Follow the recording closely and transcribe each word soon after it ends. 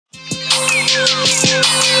Alright.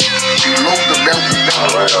 Welcome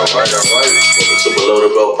to Below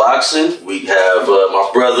the Belt Boxing. We have my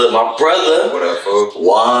brother. What up, folks?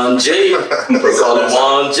 Juan J. They call him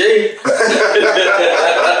Juan J.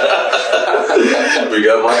 We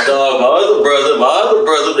got my dog, my other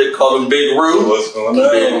brother. They call him Big Roo. What's going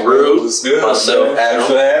on? Big Roo. What's good? Myself, man? Adam.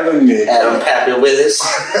 Thanks for having me. Adam Pappy with us.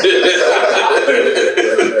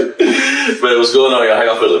 Man, what's going on, y'all? How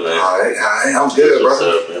y'all feeling, man? All right. I'm good, What's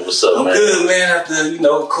brother. up, man? What's up, I'm man? good, man.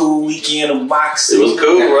 After cool weekend of boxing. It was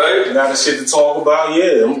cool, right? Got shit to talk about.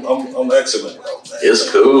 Yeah, I'm excellent, though, man. It's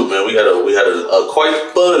cool, man. We had a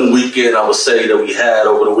quite fun weekend, I would say, that we had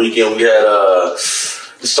over the weekend. We had to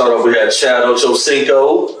start off, we had Chad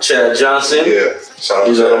Ochocinco, Chad Johnson. Yeah, shout out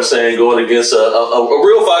You know what I'm Chad. saying? Going against a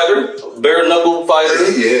real fighter, bare knuckle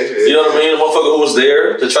fighter. Yeah. You know what I mean? A motherfucker who was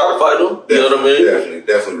there to try to fight him. You know what I mean?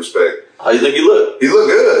 Definitely respect. How you think he looked? He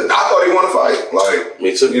looked good. I thought he won a fight. Like,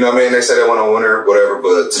 Me too. you know what I mean? They said they won a winner, whatever,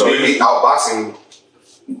 but to me, he outboxing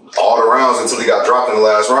all the rounds until he got dropped in the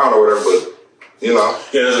last round or whatever, but, you know.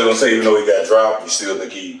 Yeah, that's what I'm saying. Even though he got dropped, you still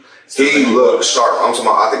think he looked sharp. I'm talking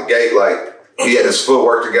about out the gate, like, he had his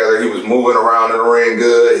footwork together. He was moving around in the ring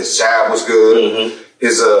good. His jab was good.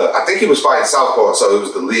 Mm-hmm. I think he was fighting southpaw, so it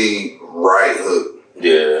was the lead right hook.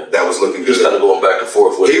 Yeah. That was looking He was good. kind of going back and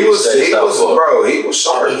forth with He was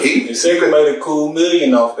sharp. He said he made a cool $1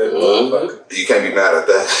 million off that motherfucker. You can't be mad at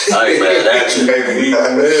that. I ain't mad at you. You can't be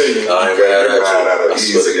mad at $1 million. I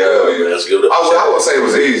swear to God, man. Let's give it up. I would say it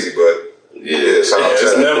was easy, but Yeah. shout out It's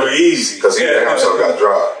Chad. never easy. Because he damn sure got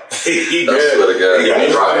dropped. He I swear to God. He got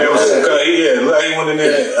dropped. Like he went in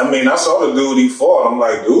there. I mean, I saw the dude he fought. I'm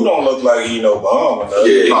like, dude don't look like he no bomb or nothing.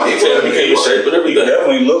 Yeah, No, he he came in shape and He everything.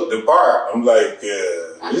 definitely looked the part. I'm like, yeah.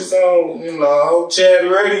 This don't, I hope Chad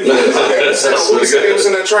ready. Who he said he was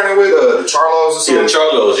in there training with? The Charlos or something?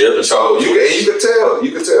 Yeah, the Charlos.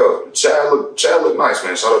 You could tell. Chad looked nice,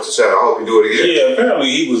 man. Shout out to Chad. I hope he do it again. Yeah,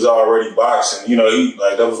 apparently he was already boxing. You know,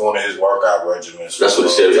 that was one of his workout regimens. That's what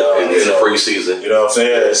he said in the preseason. You know what I'm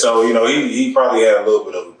saying? So, he probably had a little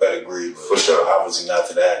bit of a pedigree, but For sure. obviously not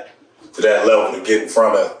to that level to get in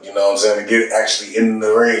front of, you know what I'm saying, to get actually in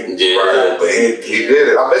the ring. Yeah. Right. But He did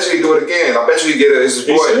it. I bet you he do it again. I bet you he get it. It's his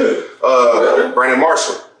boy, Brandon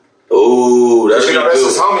Marshall. Oh, that's That's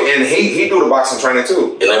his homie, and he do the boxing training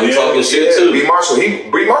too. And they be talking shit too. B Marshall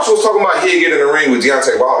was talking about he'd get in the ring with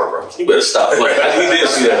Deontay Wilder, bro. You better stop playing. He did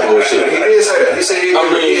see that bullshit. He did say that. He said he'd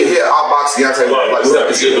outbox Deontay Wilder. We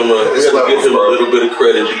have to give him a little bit of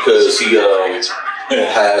credit because he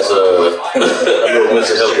has a little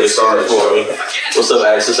mental health issue for me. What's up,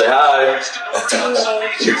 Aliesa? Say hi.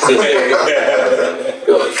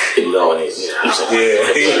 You know it.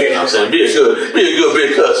 I'm saying, be a good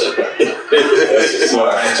big cousin.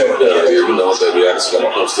 You know, baby, I just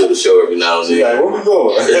gotta come to the show every now and then. yeah, where we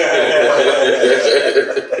going?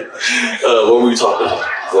 What were we talking about?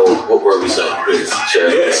 What were we saying?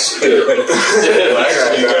 Chad? Yes. We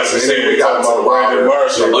got about Brandon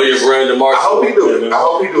Marshall. Oh, yeah, Brandon Marshall. I hope he do it. I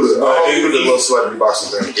hope he do the little celebrity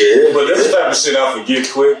boxing thing. Yeah. But that's the type of shit I forget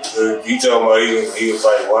quick. You talking about he would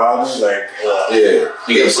fight Wilder? Like, Yeah,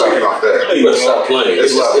 You gotta stop off that. You better stop playing.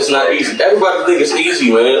 It's not easy. Everybody think it's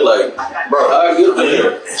easy, man. Like, Bro, all right, get up in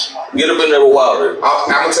there. Get up in there with Wilder. I'm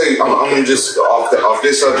gonna tell you. I'm gonna just off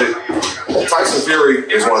this subject. Tyson Fury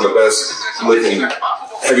is one of the best looking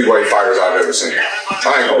heavyweight fighters I've ever seen.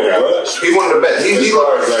 I ain't gonna lie. He's one of the best.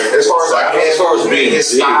 As far as being his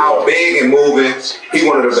style, big and moving, he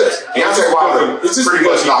one of the best. Deontay Wilder pretty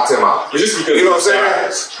much knocked him out. You know what I'm saying?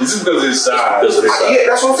 It's just because of his size. Yeah,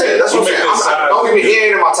 that's what I'm saying. Don't get me. He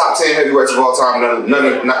ain't in my top 10 heavyweights of all time.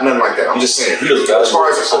 Nothing like that. I'm just saying. As far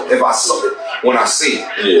as when I see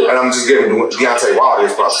it, and I'm just giving Deontay Wilder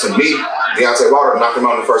his props. To me, Deontay Wilder knocked him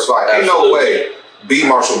out in the first fight. Ain't no way B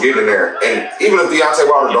Marshall get in there, and even if Deontay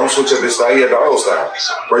Wilder don't switch up his style, he had the old style.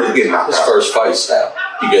 Bro, you get knocked out. His first fight style.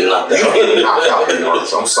 You get knocked out. You get knocked out, B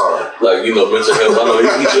Marshall. I'm sorry. Like, mental health. I know he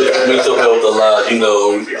just mental health a lot.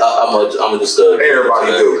 I'm just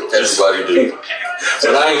Everybody do. Everybody do.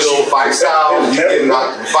 But I ain't gonna fight style. You get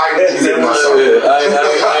knocked. Fight. You get knocked out. I ain't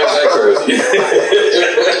that crazy.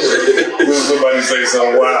 Somebody say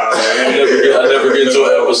something wild, man. I never get to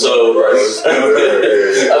an episode, right?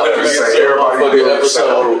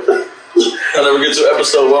 I never get to an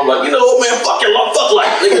episode where I'm like, you know what, man, fuck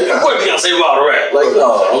like, nigga, where Deontay Wilder at? Like,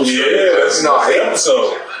 no, I'm straight. Yeah, that's not an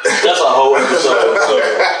episode. That's a whole episode. So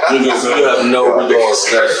you have no regard for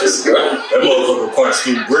that shit, bro. That motherfucker punched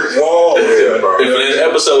through brick walls. Yeah, bro. If an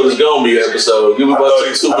episode is gonna be an episode, give me about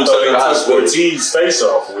two took to the hospital. Ortiz's face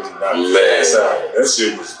off with him. Man, that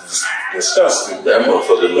shit was disgusting. That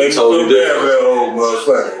motherfucker looked totally different. That old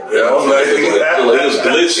motherfucker. Yeah, I'm like, he was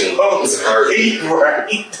glitching.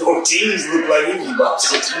 Ortiz looked like he was about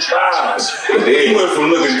 65. He went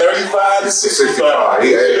from looking 35 to 65.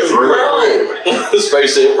 He aged real quick. His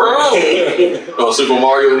face said, bro. On Super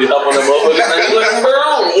Mario, when you hop on that motherfucker, he's like,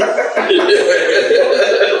 bro.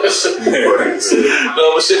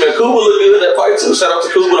 No, but shit, man, Cuba looked good at that fight too. Shout out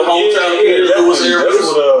to Cuba, the hometown kid.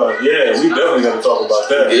 Yeah, we definitely got to talk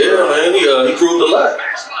about that. Yeah, man, he proved a lot.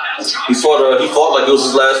 He fought like it was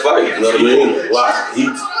his last fight. You know what I mean? Proved a lot. He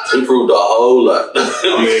proved a whole lot.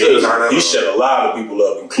 He shut a lot of people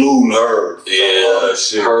up, including her. Yeah,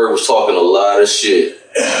 her was talking a lot of shit,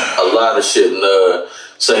 and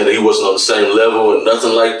saying that he wasn't on the same level and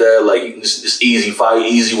nothing like that. Like it's easy fight,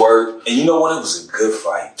 easy work. And you know what? It was a good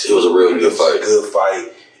fight too. It was a real good fight.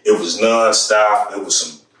 It was non-stop. It was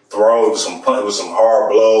some throw. It was some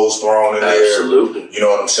hard blows thrown in there. Absolutely. You know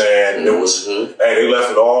what I'm saying? It was. Hey, they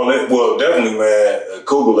left it all in. Well, definitely, man.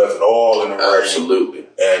 Cuba left it all in the ring. Absolutely.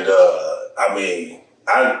 And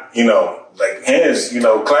hands,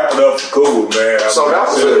 clap it up for Cuba, man. So that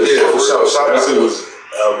was it was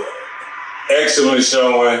excellent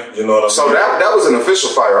showing. You know what I'm saying? So that was an official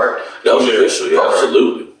fight, right? That was official. Yeah,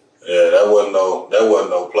 absolutely. Yeah, that wasn't no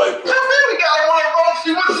play. We got one wrong.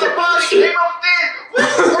 She was somebody came up there.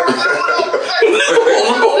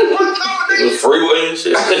 The freeway and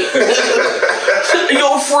shit.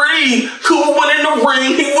 Yo, free. Cuba went in the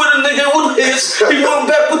ring. He went a nigga with hits. He went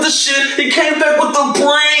back with the shit. He came back with the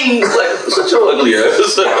brain. Like, such your ugly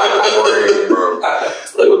ass.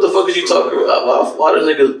 Like, what the fuck is you talking about? Why the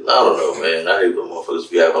niggas? I don't know, man. I hate when motherfuckers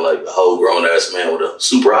be having like a whole grown ass man with a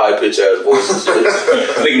super high pitch ass voice and shit.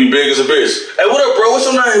 Nigga be big as a bitch. Hey, what up, bro? What's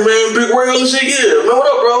your name, man? Big Ray and shit. Yeah, man. What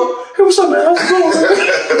up, bro? Hey, what's up, man? How's it going, man?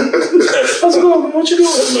 How's it going, man? What you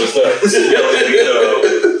doing?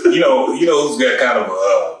 You know who's got kind of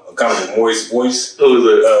a moist voice? Who is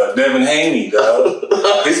it? Devin Haney, dog.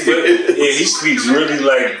 He speaks really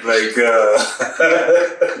like Leonard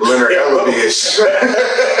Ellerby-ish.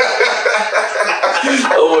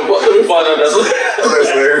 Oh, wait, let me find out. Let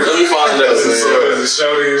me find out. The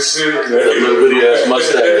shorty and shit. That little bitty ass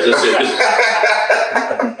mustache and shit.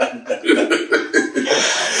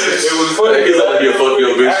 It was funny. He looked like he'll fuck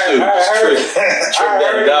your bitch too. Trick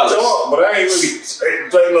Daddy Dollars. But I ain't really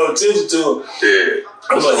paying no attention to him. Yeah.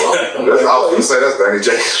 I'm like, I was gonna say that's Danny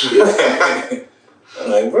Jacobs. I'm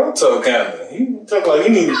like, bro, talk kind of. He talk like he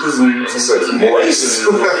need to put some voice.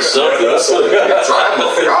 Something. Try to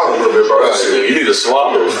figure out a little bit, bro. You need to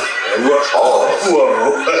swallow. Whoa.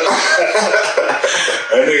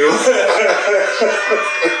 That nigga.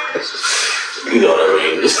 You know what I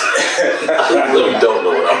mean? I really don't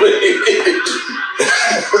know what I mean.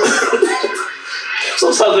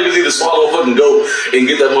 Sometimes niggas need to swallow a fucking goat and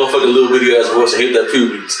get that motherfucking little bitty ass voice and hit that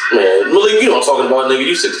puberty. Man, Malik, you know what I'm talking about, nigga.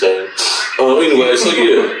 You 16. Anyway, so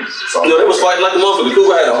yeah. They was fighting like a motherfucker.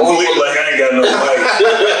 Cuba had a whole like I ain't got no mic.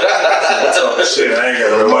 Talking shit, I ain't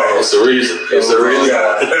got no mic. It's the reason.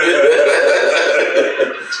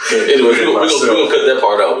 Anyway, we're gonna cut that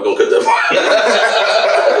part out. But man,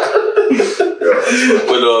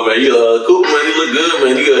 Cuba, man, he looked good,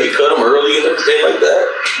 man. He cut him early and everything like that.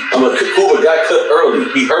 Cuba got cut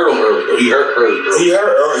early. He hurt him early, though. He hurt early. He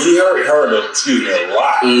hurt her, excuse me, a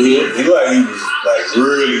lot. Mm-hmm. He was like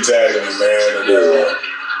really tagging him, man. And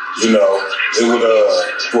it would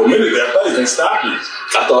for a minute that play didn't stop you.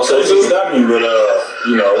 I thought so too. It didn't stop you, but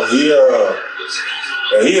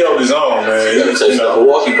he held his own, man.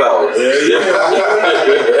 Milwaukee power. Yeah.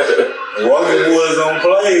 Milwaukee boys don't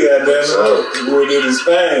play, goddamn it. Boy did his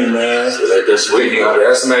thing, man. That's sweet. You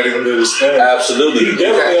underestimated him. Did his thing. Absolutely. He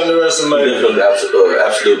definitely underestimated him.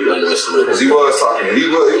 Absolutely underestimated. Because he was talking.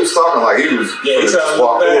 He was talking like he was. Yeah, he tried to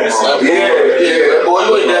walk pass. Yeah.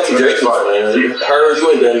 Boy, you ain't Danny Jacobs, man. You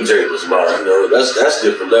ain't Danny Jacobs, man. That's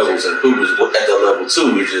different levels, and Cuba's at that level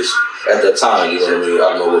too. We just at that time, you know what I mean.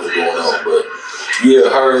 I don't know what was going on, but.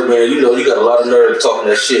 Yeah, her, man, you got a lot of nerve talking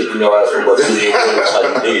that shit, asking about the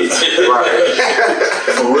like you did. Right.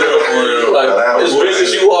 For real. Like, as big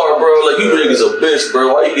as you are, bro, like, you big as a bitch,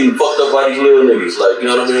 bro. Why you getting fucked up by these little niggas? Like, you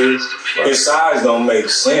know what I mean? His size don't make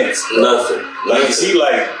sense, bro. Nothing. Is he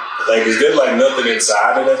like, is there like nothing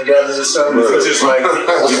inside of his brothers or something? Is it just like,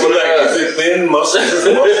 is it thin muscles?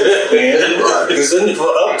 man. Because then for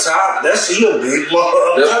up top, he a big mother.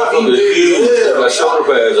 Up top, he big. Yeah, like shoulder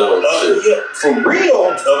pads on. Yeah, for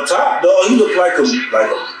real, up top, dog, he looked like a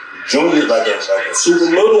junior, like a super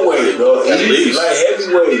middleweight, dog. He's like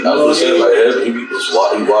heavyweight. I was gonna say like heavy. He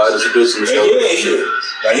wide as a bitch in the shoulder.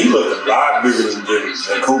 Like he looked a lot bigger than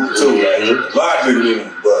Cuba too. Like a lot bigger than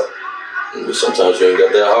him, but. Sometimes you ain't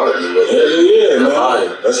got that heart. You know,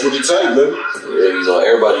 man. That's what it takes, baby. Yeah,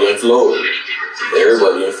 everybody in Florida.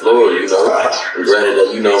 You know. Granted that,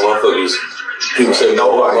 motherfuckers, people say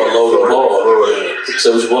no about Logan Paul.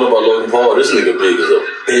 So what you want about Logan Paul? This nigga big as a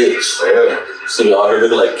bitch. Yeah. This nigga out here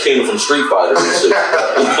looking like King from Street Fighter and shit.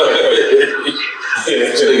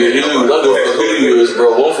 This nigga huge. I don't give a fuck who he is,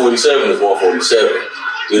 bro. 147 is 147.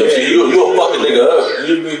 You know what I'm saying? You a fucking nigga up.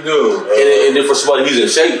 You big dude. And then for somebody, he's in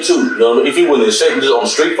shape too. You know what I mean? If he wasn't in shape, just on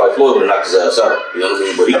the street fight, Floyd would have knocked his ass out. You know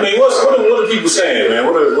what I mean? But what are people saying, man?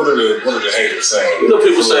 What are the haters saying?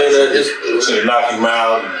 People saying that should have knocked him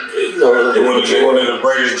out. They wanted to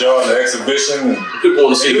break his jaw in the exhibition. People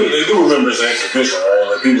want to see. They do remember his exhibition,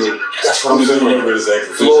 right? Like people. That's what I'm saying. Remember his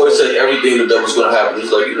exhibition. Floyd said everything that was going to happen.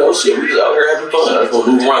 He's like, shit, we just out here having fun. I just want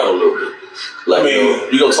to move around a little bit. Like,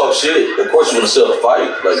 you gonna talk shit. Of course, you want to sell the fight.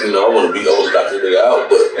 Like, I want to knock this nigga out,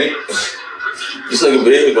 but this nigga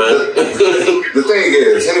big, man. The thing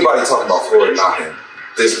is, anybody talking about Floyd knocking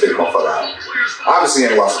this big motherfucker out? Obviously,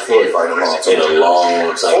 ain't watched a Floyd fight in a long time. In a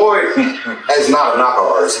long time. Floyd is not a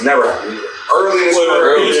knockout artist. Never. Early in his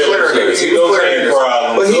career, he was clearing niggas. He was clearing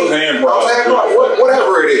niggas. But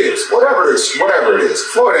whatever it is,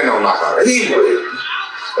 Floyd ain't no knockout artist.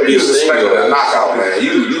 He was expecting a knockout, man.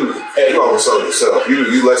 You oversold yourself.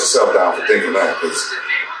 You let yourself down for thinking that, because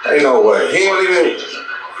ain't no way. He ain't even.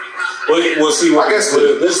 Well, see, I guess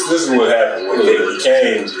this is what happened. It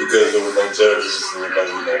became because there was no judges.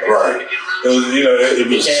 Right. It was, it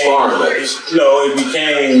became. It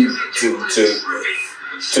became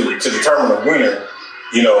to determine a winner.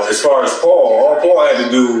 As far as Paul, all Paul had to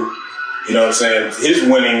do, his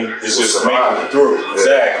winning is just making it through. Yeah.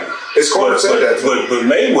 Exactly. His corner said that. But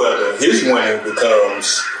Mayweather, his winning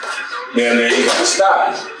becomes, man, he got to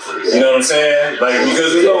stop him. You know what I'm saying? Like,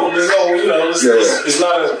 because it's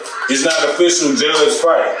not an official judge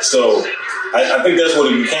fight. So I think that's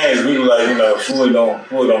what it became. We were like, Floyd don't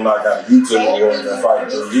knock out YouTube or that fight in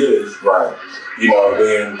 3 years, right?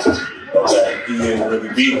 Then. Okay, he didn't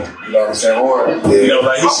really beat him. You know what I'm saying? Or he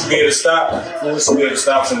should be able to stop. Floyd should be able to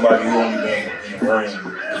stop somebody who only been in the ring.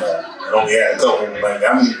 Only had a couple. Like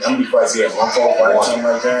how many fights he had? 1 4 fight or something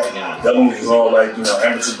like that. The other one was all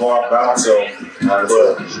amateur bar so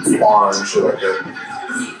sparring and shit like that.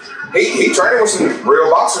 He trained with some real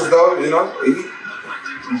boxers though.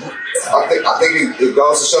 I think it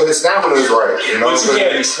goes to show his stamina is right. But you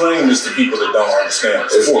can't explain this to people that don't understand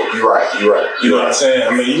the sport. You're right. You know what I'm saying? I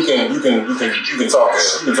mean, you can talk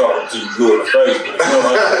to you good in the face, but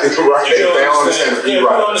if you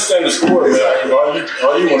don't understand the sport, man,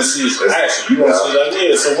 all you want to see is action. You want to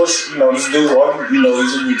see so what's this dude? He's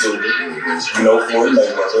a YouTuber. Floyd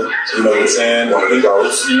Mayweather. You know what I'm saying? One of the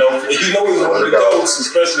goats. He's one of the goats,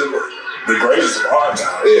 especially the greatest of our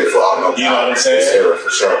time. Yeah, for all no. You know what I'm saying? Era,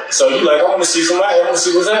 for sure. So you I want to see somebody. I want to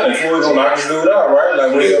see what's happening. Floyd gonna knock this dude out, right?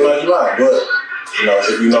 Like when he gonna knock you out, but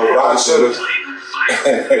if you know, probably should have.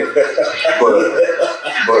 but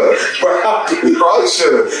he probably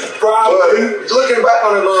should have. But looking back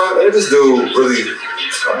on it, this dude really.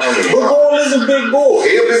 But Boy is a big boy.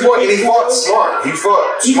 He a big boy, and he fought smart. He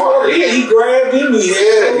grabbed him.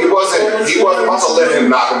 He wasn't about to let him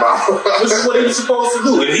knock him out. This is what he was supposed to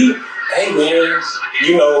do, and hey man,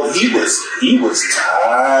 he was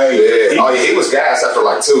tired. Yeah. He was gassed after 2.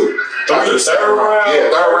 After the third round. Yeah,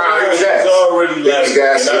 third round he was gassed. Already he was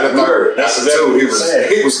gassed in the third. That's the 2. He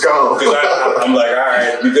was gone. Because I'm like, all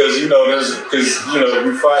right, because we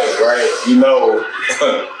fight, right?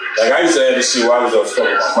 Like I used to have this shit where I was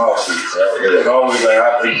fucking my mouth cheeks, right? Yeah. Always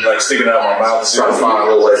I sticking out my mouth and shit. Trying to find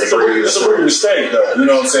a little way to breathe. It's a big mistake though. You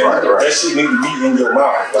know what I'm saying? Right. That shit need to be in your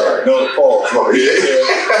mouth. No pause. Oh, yeah.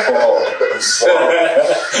 Pause.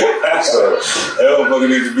 That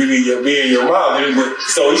motherfucker needs to be in your mouth.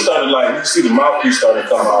 So he started you see the mouthpiece starting to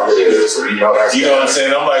come out. Yeah, so you know what I'm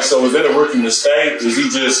saying? I'm like, so is that a rookie mistake? Is he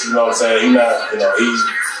just, you know what I'm saying? He not, he's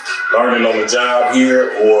learning on the job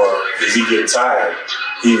here, or is he getting tired?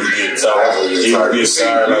 He was getting tired. You can see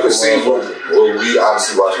what we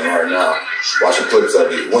obviously watching right now, watching clips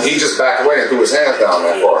of it. When he just backed away and threw his hands down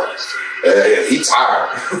that far, Yeah, he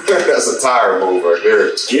tired. That's a tired move right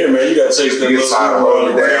there. Yeah, man, you gotta chase that little tired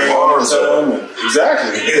of the damn arms.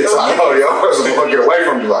 Exactly. You get tired of the arms and get away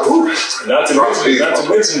from you like, whoo. Not to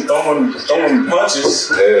mention throwing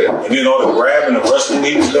punches. Yeah. And then all the grabbing and wrestling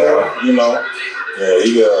he was doing, you know. Yeah,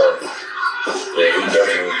 he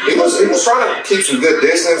definitely. He was trying to keep some good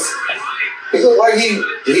distance. He looked like he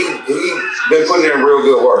been putting in real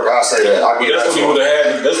good work. I'll say that.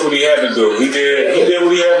 That's what he had to do. He did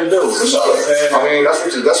what he had to do. You know what I'm saying? I mean, that's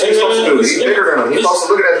what you're supposed to do. He's bigger than him. He's supposed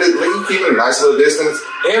to look at that dude. He's keeping a nice little distance.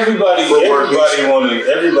 Everybody wanna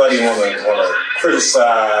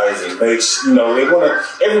criticize and make, you know,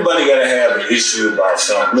 everybody gotta have an issue about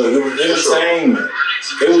something. Look, it was entertainment.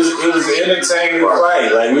 It was an entertainment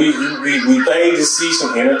fight. Like we paid to see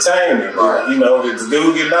some entertainment. Right. You know, did the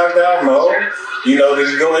dude get knocked out? No. You know, did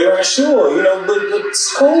he go here? Sure. You know, but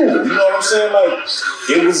it's cool. You know what I'm saying? Like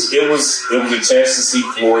it was a chance to see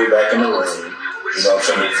Floyd back in the ring. You know what I'm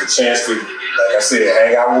saying? It was a chance to, like I said,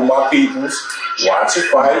 hang out with my peoples, watch a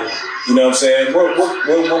fight. You know what I'm saying? What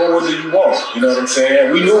do you want? You know what I'm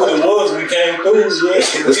saying? We knew what it was when we came through. Yeah.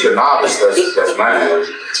 It's the novice that's mad.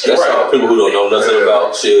 That's right. People who don't know nothing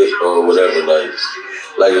about shit or whatever. Like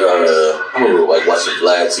I remember like watching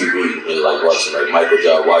Vlad TV and like watching like Michael J.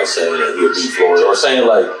 White saying that he'll beat Floyd, or saying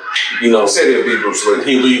like, you know, he said he'll beat Bruce Lee.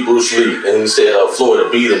 He'll beat Bruce Lee, and he said Floyd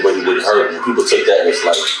would beat him, but he wouldn't hurt him. People took that as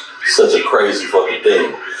like such a crazy fucking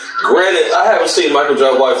thing. Granted, I haven't seen Michael J.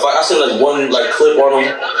 White fight. I seen like one like clip on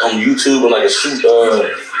him on YouTube and like a shoot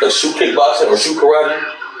kickboxing or shoot karate.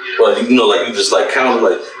 But you know, like you just like count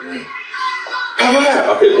like.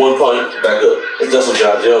 Okay, 1 point, back up. And that's what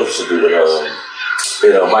John Jones used to do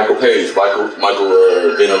with Michael Page, Michael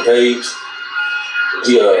Venom Page.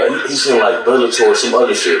 He's in like Bellator or some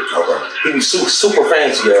other shit. Okay. He be super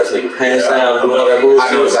fancy ass nigga, hands down, doing all that bullshit.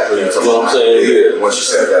 I know exactly what I'm saying. Yeah. Once you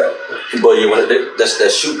said that. But yeah, when that's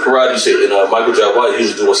that shoot karate shit, and Michael J. White, he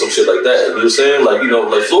was doing some shit like that. And he was saying like, you know,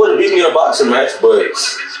 like Floyd beat me in a boxing match, but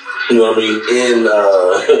you know what I mean,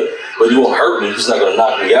 but he won't hurt me. He's not gonna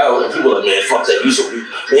knock me out. And people are like, man, fuck that.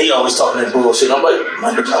 Man, he always talking that bullshit. And I'm like,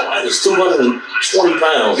 Michael J. White is 220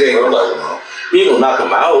 pounds. Yeah, bro. Like, he ain't gonna knock him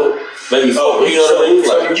out. Maybe you know what I mean?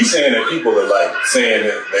 Like, you saying that people are like saying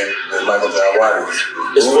that Michael J. White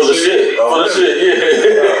is full of shit. Full of shit,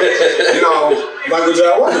 yeah. You know, Michael J.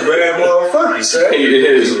 White is a bad motherfucker, son. He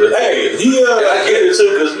is, man. Hey, I get it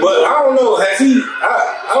too, but I don't know, has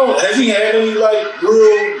he had any like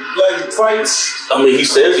real like fights? I mean, he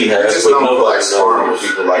says he has, just but nobody like sparring with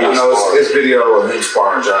people. Like I know it's video of him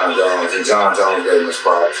sparring John Jones, and John Jones gave him his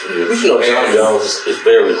props. Yeah, but you know, John Jones is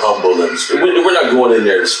very humble, and we're not going in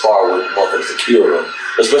there to spar with motherfuckers to kill them,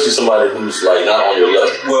 especially somebody who's like not on your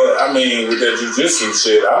level. Well, I mean, with that jiu-jitsu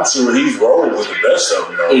shit, I'm sure he's rolled with the best of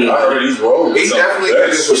them. Though. I heard he's rolled with some of the best. He definitely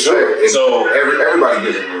gives respect. So everybody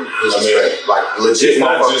gives him his respect. Like legit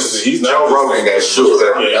motherfuckers. He's not Joe Rogan gave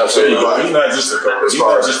respect. Yeah, absolutely. He's not just a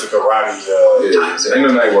karate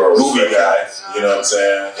internet world movie guy. You know what I'm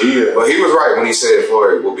saying? But he was right when he said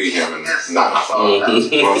Floyd will beat him and not my father.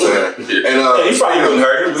 You know what I'm saying? And he probably wouldn't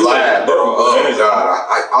hurt him. Vlad, bro. Oh God,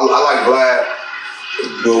 I like Vlad.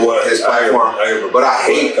 His platform, but I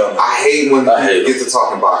hate when he gets to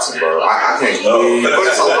talking boxing, bro. I can't. But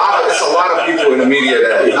it's a lot of people in the media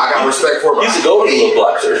that I got respect for. But he's a golden little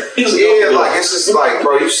boxer. Like it's just like,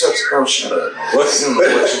 bro, you shut up. Shout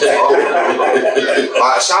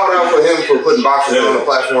out for him for putting boxing on the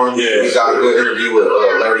platform. Yeah. He got a good interview with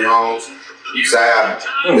Larry Holmes. Zab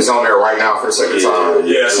is on there right now for the second time.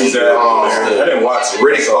 Yeah, I see Zab on there. I didn't watch it.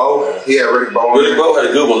 Riddick Bowe. He had Riddick Bowe. Riddick Bowe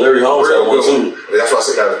had a good one. Larry Holmes had one too. That's why I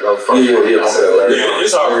said that was funny. Yeah,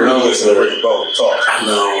 it's hard for me to listen to Riddick Bowe talk. I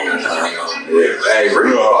know. Hey,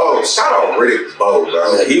 Riddick Bowe. Shout out Riddick Bowe,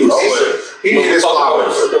 bro. Yeah, he needed his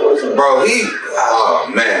flowers. Bro,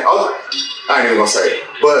 oh man. I ain't even gonna say it.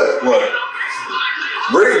 But what?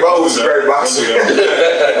 Riddick Bowe was a great boxer.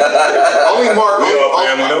 Only mark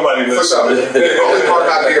nobody knows. Only mark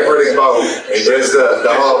I give Riddick Bowe is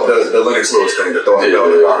the Lennox Lewis thing, the throwing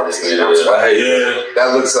belt regardless thing.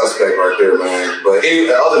 That looks suspect right there, man. But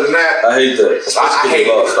other than that, I hate that. I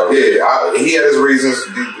hate it. Yeah, he had his reasons.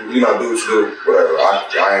 You know, do what you do, whatever.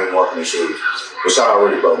 I ain't walking his shoes. But shout out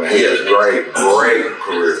Riddick Bowe, man. He has a great career.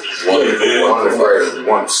 One of the great,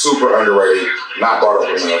 one super underrated, not brought up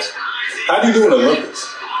enough. How do you do in the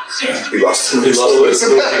Olympics? He lost two. He got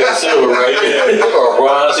silver, right? Or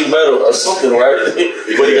bronze, he medal or something, right? But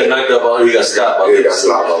he got knocked up. He got stopped. He got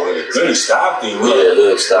stopped by Lennox. Lennox stopped him. Yeah,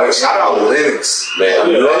 Lennox stopped. Shout out Lennox,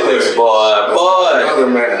 man. Lennox, boy.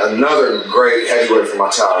 Another great heavyweight from my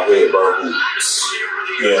childhood, bro.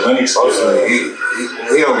 Yeah, Lennox.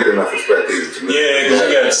 He don't get enough respect either. To me. Yeah,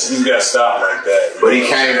 because he got stopped like that. But he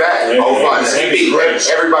came back. He beat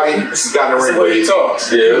everybody. He got in the ring. That's the way he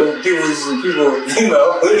talks. Yeah. People, you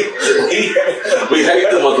know. We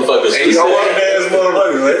hate the motherfuckers. And you know what?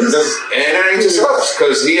 And that ain't just us,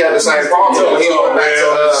 because he had the same problem. When he went back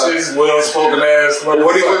to she's well-spoken ass. When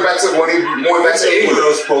he went back to England.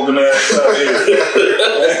 Well-spoken ass.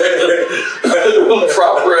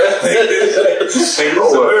 Proper ass.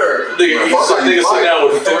 Nigga sit down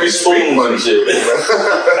with 3 spoons and shit.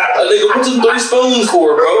 Nigga, what's the 3 spoons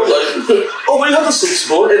for, bro? Like, oh, we have a 6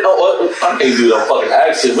 spoon. Oh, I can't do that fucking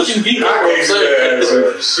accent, but you can keep what I'm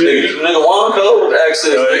saying. Nigga, Juan Cole with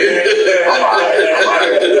accents.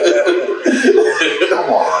 Come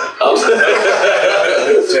on.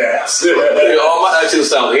 All my accents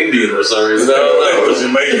sound Indian or some reason. I was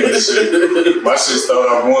Jamaican and shit. My shit started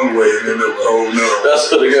off one way and ended up a whole nother. That's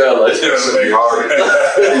what the guy like. That's what be hard.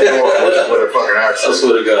 With a fucking accent. That's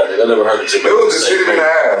what the guy. I never heard of Jamaican. It was just hit him in the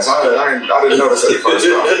ass. I didn't notice that the first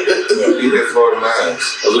time. He hit Floyd in the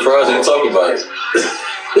ass. I'm surprised they didn't talk about it.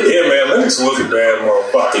 Yeah, man, Lennox was a bad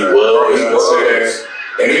motherfucker. He was.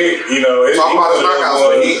 And you know, talking about his knockouts,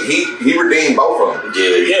 but he redeemed both of them.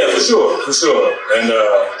 Yeah, for sure. And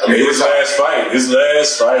I mean, his last fight.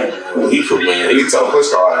 He for man. He told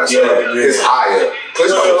Klitschko ass. His eye up.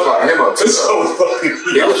 Klitschko was fucking him up too. I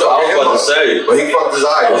was about to say, but he fucked his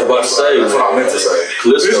eye up. I was about to say, that's what I meant to say.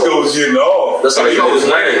 Klitschko was getting off. That's how he got his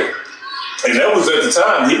name. And that was at the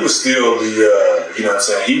time. He was still the, you know what I'm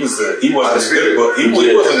saying. He wasn't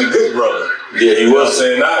a good brother. Yeah, he was. You know what I'm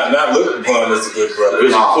saying, not looked upon as a good brother. He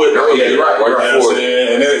quit early, you know what I'm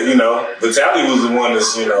saying. And you know, Vitaly was the one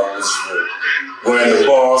that's, you know, was wearing the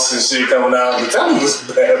boss and shit coming out. Vitaly was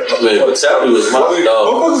bad. Man, Vitaly was my dog.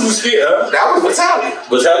 Motherfuckers was scared, huh? That was Vitaly.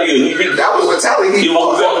 That was Vitaly. He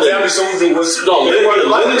won't fuck that. Vitaly was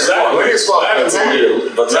Lennox fought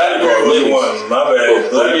Vitaly. Vladimir was the one. My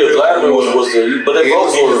bad. Vladimir was the, but they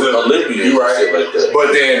both were Olympians and shit like that.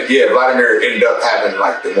 But then, Vladimir ended up having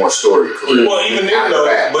like the more story career. Well, even then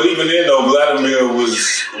though, Vladimir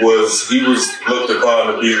was looked upon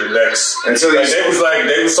to be the next. Until they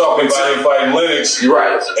was talking about him fighting Lennox. You're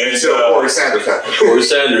right. Until Corey Sanders happened. Corey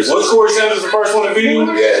Sanders. Was Corey Sanders the first one to beat him?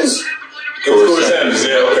 Yes. Corey Sanders,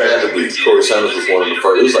 yeah, okay. Corey Sanders was one of the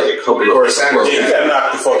first. It was like a couple of Corey Sanders. Yeah, he got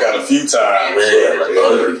knocked the fuck out a few times. Man, like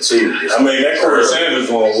ugly too. I mean, that Corey Sanders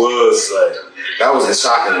one was like. That was the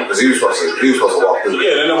shocking one because he was supposed to walk through.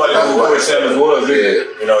 Yeah, then nobody knew who Corey Sanders was. Yeah.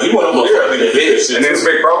 You know, he went over there. And then this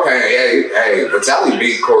big bro came. Hey, Vitaly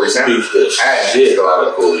beat Corey Sanders. Shit out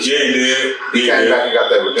of Corey. Yeah, he did. He came back and got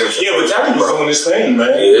that redemption. Yeah, Vitaly was doing his thing,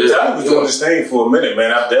 man. Vitaly was doing his thing for a minute, man.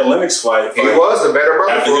 After that Lennox fight, he was the better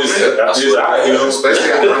brother for a minute. After his eye, especially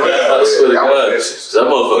after I swear to God, that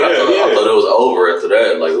motherfucker. I thought it was over after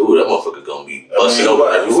that. Like, ooh, that motherfucker gonna be busting over.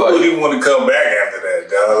 Who would even want to come back after that,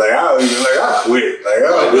 dog? Like, I quit. Like,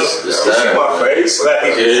 this see my face. Like,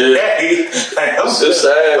 I'm just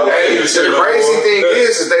sad. The crazy thing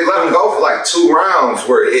is they let him go for like 2 rounds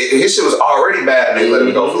where his shit was already bad and they let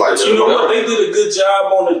him go for like 2 rounds. You know what? They did a good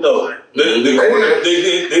job on it though. They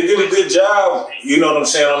did a good job, you know what I'm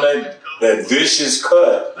saying, on that vicious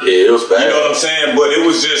cut. Yeah, it was bad. You know what I'm saying? But it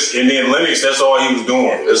was just, and then Lennox, that's all he was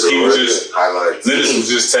doing. He was just, Lennox was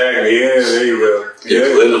just tagging. Yeah, there you go.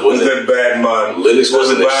 Yeah, Lennox wasn't that bad man. Lennox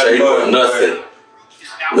wasn't in shape or nothing.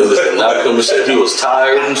 Lennox did not come and say he was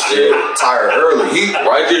tired and shit. Tired early.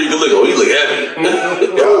 Right there, you can look. Oh, he look heavy.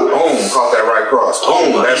 Boom, caught that right cross. Oh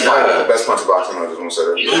my God. Best punch boxing. I just want to say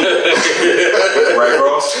that. Right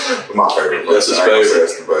cross. My favorite. That's his favorite.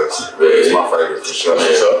 That's the best. It's my favorite for sure.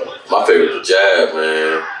 My favorite, the jab,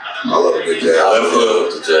 man. I love a good jab. I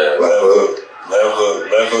love the jab.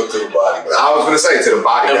 Left hook to the body. I was gonna say to the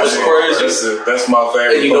body. And what's crazy? That's my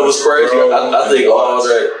favorite. And you know what's crazy? I think all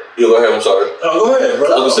that. You go ahead. I'm sorry. Oh, go ahead,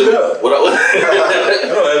 bro. I was gonna say what I don't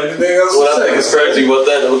have anything else. What I think is crazy about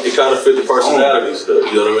that, it kind of fit the personality stuff.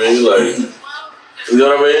 You know what I mean? Like, you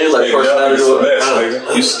know what I mean? Like personality.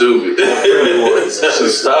 You stupid.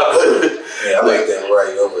 Stop it. Yeah, I like that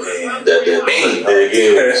right overhand. That bang. Dig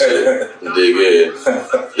in.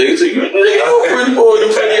 Nigga, you pretty boy with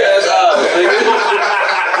them pretty ass eyes, nigga.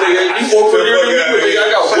 Nigga, you more pretty than me. Nigga, I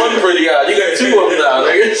got one pretty eye. You got 2 of them now,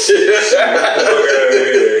 nigga.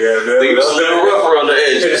 Nigga, just a little rough around the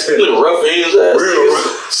edges. A little rough in his ass. Real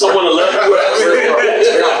rough. Someone to left you ass. Real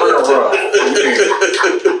rough.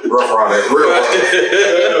 Rough around that. Real rough.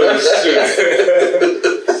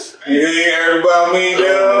 You ain't heard about me,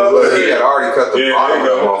 dog? He had already cut the bottom of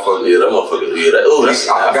that motherfucker. Yeah, that motherfucker. Yeah,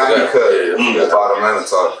 I forgot he cut. The bottom and the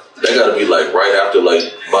top. That gotta be like right after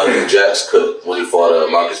like Bonnie Jack's cut when he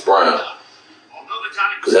fought Marcus Brown.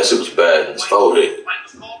 Because that shit was bad. It's folded.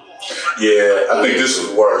 Yeah, I think this was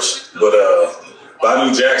worse. But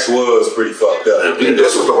Badu Jax was pretty fucked up.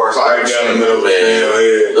 This was the worst I ever seen.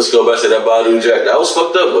 Man, let's go back to that Badu Jack. That was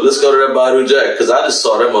fucked up, but let's go to that Badu Jack because I just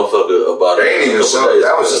saw that motherfucker about it. They ain't even show.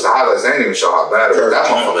 That was just the highlights. They ain't even show how bad it was. That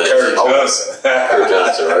motherfucker. Kurt Johnson. Kurt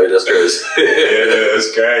Johnson, right? That's crazy. Yeah,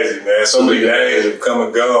 it's crazy, man. So many names have come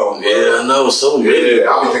and gone. Bro. Yeah, I know. So many.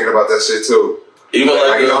 Yeah, I'll be thinking about that shit too. Even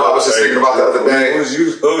like you know, I was just thinking about the other day.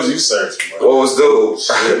 What was you searching? Bro? What was dude?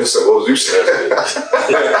 What was you searching?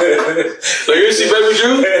 So you see Baby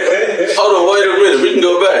Drew? Hold on, wait a minute. We can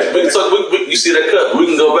go back. We can talk. You see that cut? We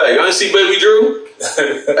can go back. Y'all ain't see Baby Drew?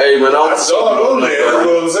 Hey man, I saw him on there. That's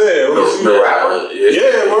what I'm saying. The rapper?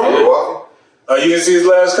 Yeah, bro. You didn't see his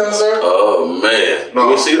last concert? Oh man, no,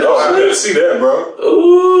 you didn't see that? I didn't see that, bro.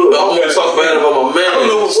 Ooh, I don't want to talk bad about my man. I don't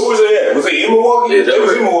know what was it at. Was it in Milwaukee? Yeah, that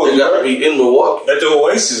was in Milwaukee. It got to be in Milwaukee. At the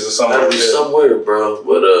Oasis or something. Gotta be somewhere, bro.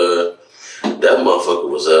 But that motherfucker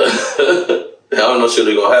was I don't know shit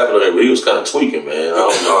they gonna happen to him, but he was kind of tweaking, man. I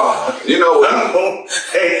don't know. You know what?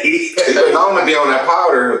 He been known to be on that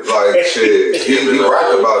powder, like shit. He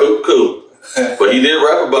rapped about it. Cool. But he did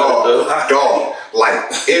rap about it though. Dog. Like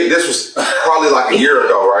this was probably like a year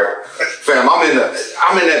ago, right? Fam, I'm in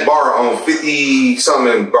that bar on 50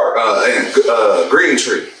 something in Green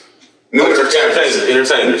Tree. New entertainers.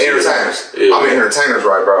 Yeah. I'm in entertainers,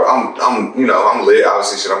 right, bro? I'm lit.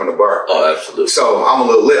 Obviously, shit. I'm in the bar. Oh, absolutely. So I'm a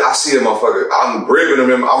little lit. I see a motherfucker. I'm ribbing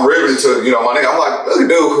him. I'm ribbing to my nigga. I'm like, look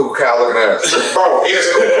at dude, Cuckoo Cow looking at us, bro.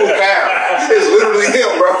 It's Cuckoo Cow. It's literally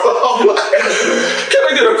him, bro. I'm like, can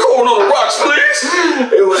I get a corn on the rocks, please?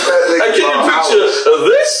 It was that nigga. Hey, can you picture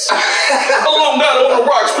this? How long got it on the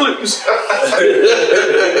rocks, please? Bro,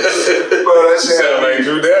 that shit sound like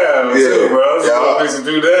Drew Down, too, bro. Yeah,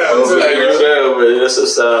 Drew Down, too. Hey, man, that's a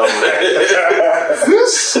sound, man.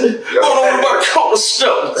 Hold on, about to call the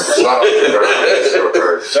stuff.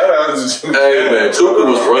 Shout out to Drew. Hey, man, Cuckoo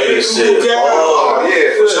was running shit. Oh,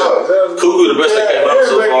 yeah, for sure. Cuckoo, the best that came out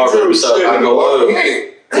so far, man. Besides I Go Love.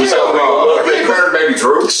 We talking about Baby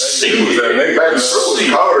Drew. Shit. Baby Drew was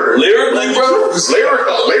colder. Lyrically, bro.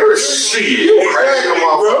 Lyrically. Shit. You crazy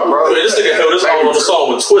motherfucker, bro. Man, this nigga held his own on the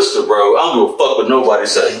song with Twister, bro. I don't give a fuck what nobody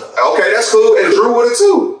say. Okay, that's cool. And Drew with it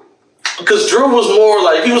too. Because Drew was more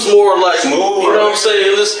like, you know what I'm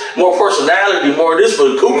saying? This more personality, more this,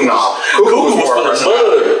 but Cuckoo was from the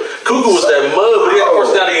mud. Cuckoo was that mud, but he had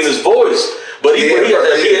personality in his voice. But he had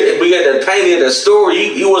that pain, he had that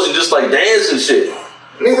story. He wasn't just like dancing shit.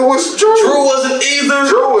 Neither was Drew. Drew wasn't either.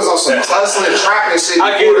 Drew was on some hustling, trapping shit.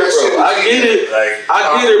 I get it, bro. I get it,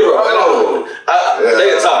 bro.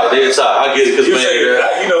 They tied. I get it, because man,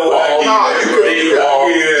 you know what?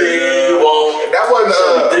 That wasn't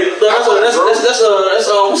that's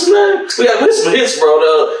what's his name? We got some hits, bro.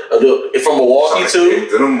 From Milwaukee too.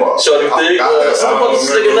 Shorty Thick. What's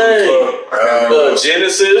his name?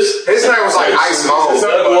 Genesis. His name was like Ice Mo.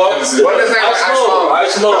 What his name was?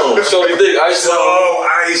 Ice Mo. Shorty Thick. Ice Mo.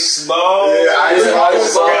 Ice Mo. Yeah, Ice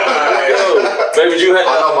Mo. Baby Drew had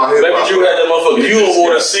that motherfucker. You don't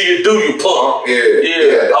want to see it, do you, punk?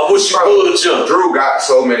 Yeah. I wish you would jump. Drew got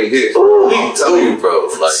so many hits. I'm telling you, bro.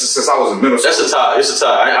 Like, since I was in middle school. That's a tie. It's a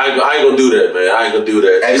tie. I ain't gonna do that, man. I ain't gonna do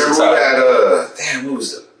that. And remember we had damn, what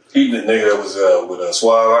was that? He the nigga that was with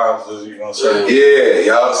Suave, you know what I'm saying?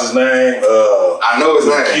 Yeah, y'all. What's his name? I know his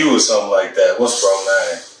name. Q or something like that. What's his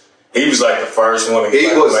name? He was like the first one. He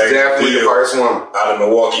was definitely the first one out of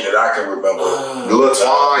Milwaukee that I can remember. Lil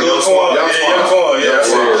Twan, Young Twan.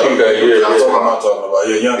 Yeah, I'm talking about.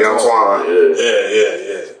 Yeah, Young Twan.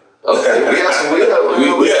 Yeah. Okay, we had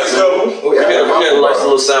a nice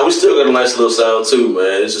little sound. We still got a nice little sound too,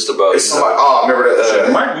 man. It's just about. I remember that.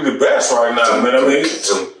 It might be the best right now, man. I mean,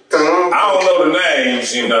 I don't know the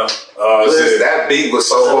names, you know. That beat was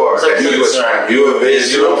so hard. You a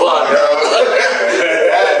bitch, you a block.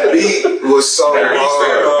 That beat was so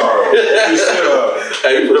hard.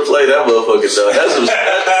 Hey, you could have played that motherfucker,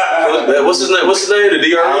 dog. What's his name? The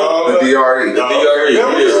DRE? The DRE. The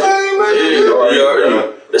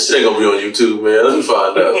DRE. This shit ain't gonna be on YouTube, man. Let me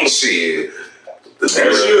find out. Shit.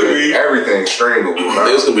 Everything streamable.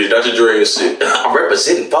 It's gonna be Dr. Dre and shit. I'm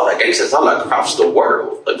representing Fallout Gangsters all across the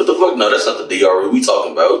world. Like, what the fuck? No, that's not the DRE we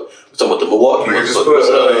talking about. We're talking about the Milwaukee. Just put,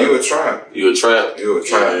 you a tramp. You a tramp. You a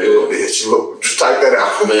tramp. You a bitch. Just type that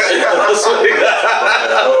out.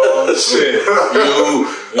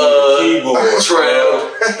 tramp,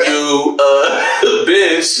 you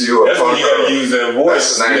bitch. That's when you gotta use that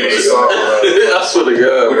voice. That's the name of the song. I swear to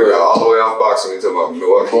God, bro. All the way off boxing, we talking about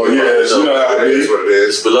Milwaukee. Oh yeah, you know how it is. What it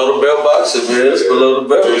is. It's below the belt boxing, man. It's below the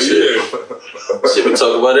belt shit. Shit, we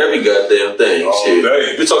talk about every goddamn thing. Shit.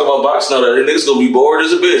 We talk about boxing now. That niggas gonna be bored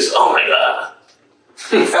as a bitch. Oh my God.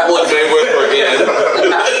 Floyd Mayweather again.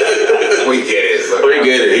 We get it. We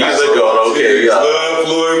get it. He's a god. Okay, love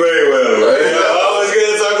Floyd Mayweather. Right? I always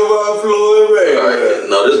gotta talk about Floyd Mayweather. Right.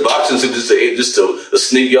 No, this boxing shit just to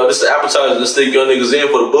sneak y'all. This is the appetizer to sneak y'all niggas in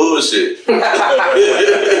for the bullshit.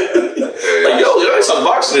 Like yo, ain't some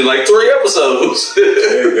boxing in like 3 episodes.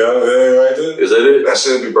 There you go. That right there. Is that it? That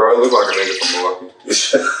should be, bro. It look like a nigga from Milwaukee.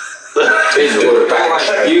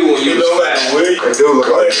 Like you when you was fat. They do look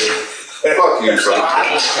like you. Fuck you, son.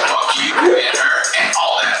 Fuck you and her and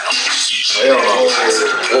all that. Hell no.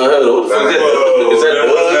 Is that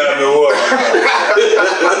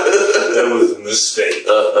That was a mistake.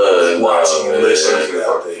 Watching and listening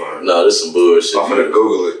out there. No, this is some bullshit. I'm gonna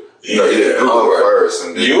Google it. Yeah. Google it first.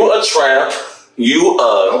 And then You a tramp. You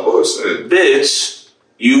no bullshit. bitch.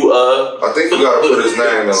 You I think you gotta put his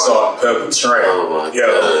name in Salt and pepper tramp. Oh my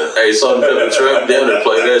God. Hey, Salt and Pepper Tramp. Damn, they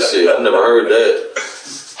play that shit. I never heard that.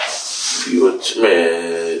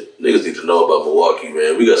 Man, niggas need to know about Milwaukee,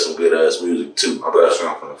 man. We got some good ass music too. I bet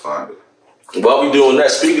I'm gonna find it. While we doing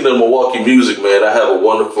that, speaking of Milwaukee music, man, I have a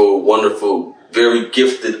wonderful, very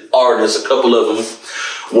gifted artist. A couple of them.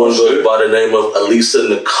 One goes by the name of Aliesa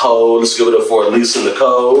Nicole. Let's give it up for Aliesa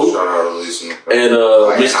Nicole. Shout out to Aliesa Nicole. And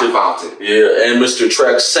Mr. I found it. Yeah, and Mr.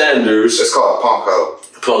 Traxx Sanders. It's called Punko.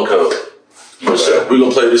 Punko. We're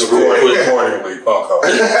gonna play this real quick. Accordingly, Punko.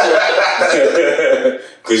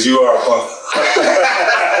 Because you are a punk.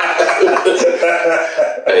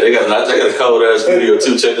 Hey, they got a cold ass video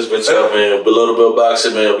too. Check this bitch out, man. Below the belt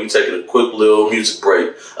boxing, man. We taking a quick little music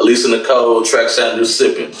break. Aliesa Nicole Traxx Sanders,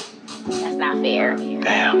 Sippin. That's not fair.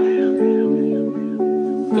 Damn.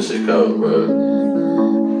 This shit cold, bro.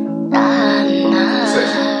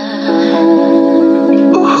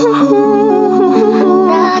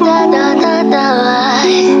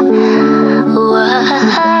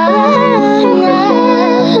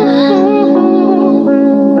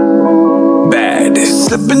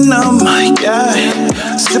 Sipping on my yacht,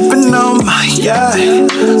 sipping on my yacht,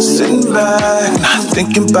 sitting back, not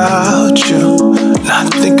thinking about you,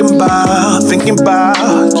 not thinking about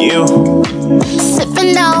you.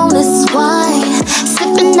 Sipping on this wine,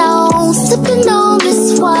 sipping on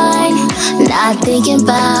this wine, not thinking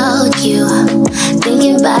about you,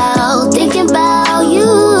 thinking about you.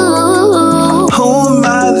 Who am I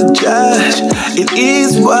to judge? It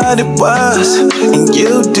is what it was, and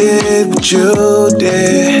you did what you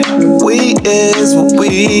did. We is what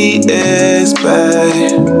we is,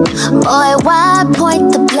 babe. Boy, why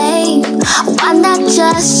point the blame? Why not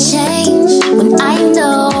just change when I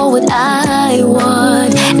know what I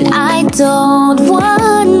want, and I don't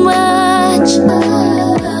want much.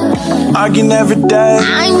 Arguing every day,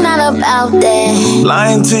 I'm not about that.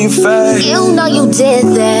 lying to your face. You know you did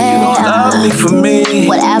that. Don't love me for me.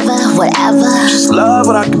 Whatever. Just love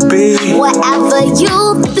what I could be. Whatever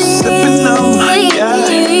you think. Sipping on my yacht,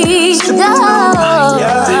 sipping on my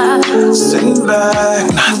yacht, sitting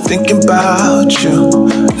back, not thinking about you,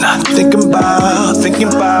 not thinking about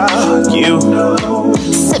you.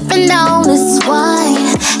 Sipping on this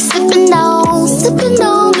wine, sipping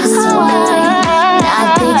on this wine.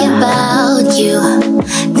 Not thinking about you,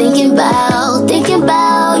 thinking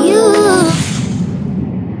about you.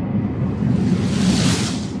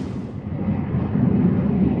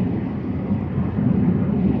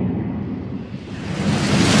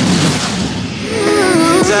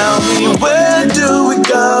 Tell me, where do we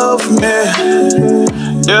go from here?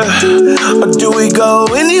 Yeah, or do we go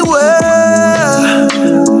anywhere?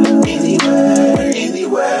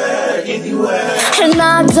 Anywhere. And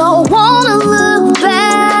I don't wanna look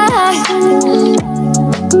back,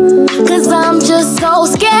 'cause I'm just so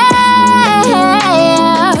scared.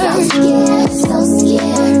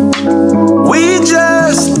 We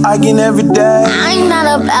just arguing every day. I'm not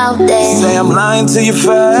about that. Say I'm lying to your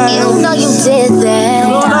face. You know you did that.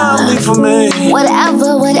 Don't love me for me.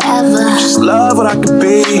 Whatever. Just love what I could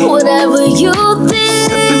be. Whatever you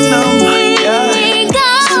think. Sipping on my yacht,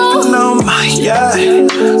 sipping on my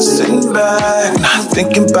yacht, sitting back, not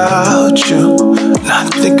thinking about you,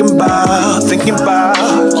 not thinking about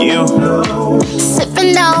you.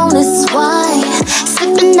 Sipping on this wine,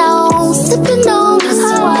 sipping on this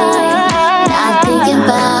wine. Not thinking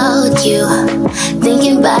about you,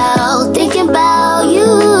 thinking about you.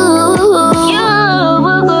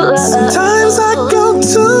 Sometimes I go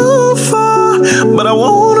too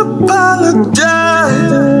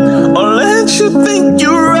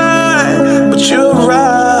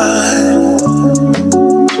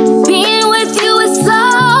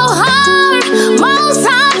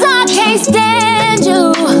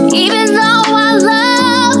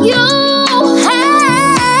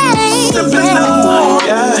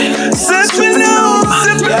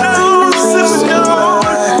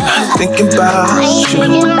thinking about you.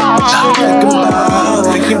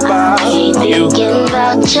 Thinking about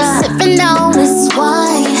you. Sippin' on this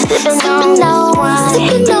wine. Sippin'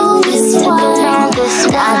 on this wine.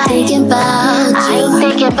 I'm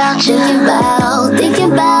thinking about you. Thinking